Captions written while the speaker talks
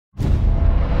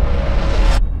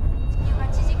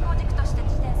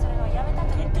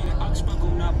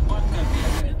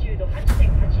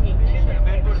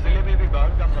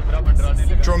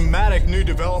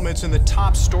in the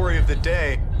top story of the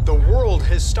day. The world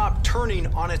has stopped turning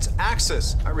on its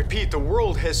axis. I repeat, the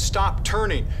world has stopped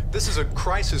turning. This is a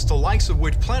crisis the likes of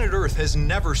which planet Earth has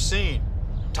never seen.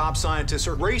 Top scientists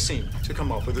are racing to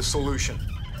come up with a solution.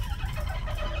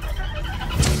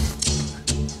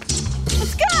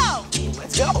 Let's go!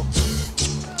 Let's go!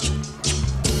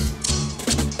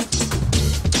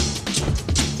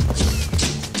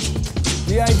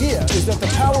 The idea is that the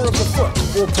power of the foot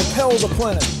will propel the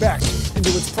planet back into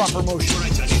its proper motion.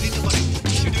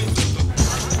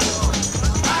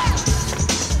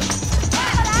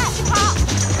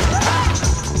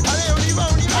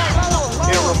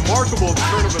 In a remarkable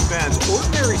turn of events,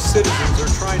 ordinary citizens are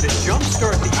trying to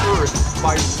jumpstart the Earth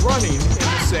by running in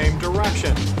the same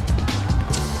direction.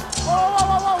 Whoa, whoa,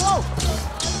 whoa, whoa, whoa!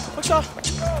 What's up?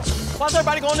 Why's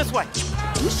everybody going this way?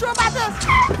 You sure about this?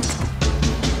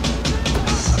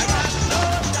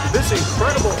 This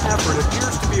incredible effort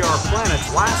appears to be our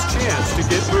planet's last chance to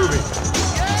get moving.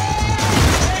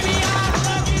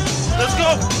 Let's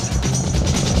go!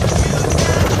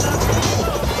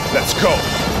 Let's go!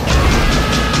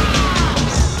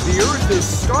 The Earth is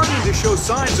starting to show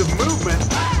signs of movement.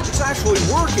 It's actually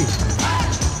working.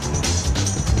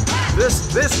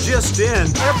 This just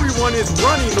in. Everyone is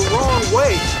running the wrong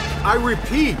way. I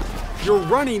repeat, you're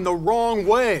running the wrong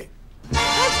way.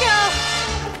 Let's go!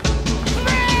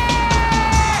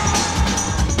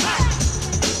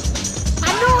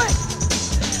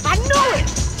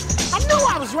 I knew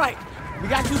I was right. We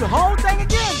got through the whole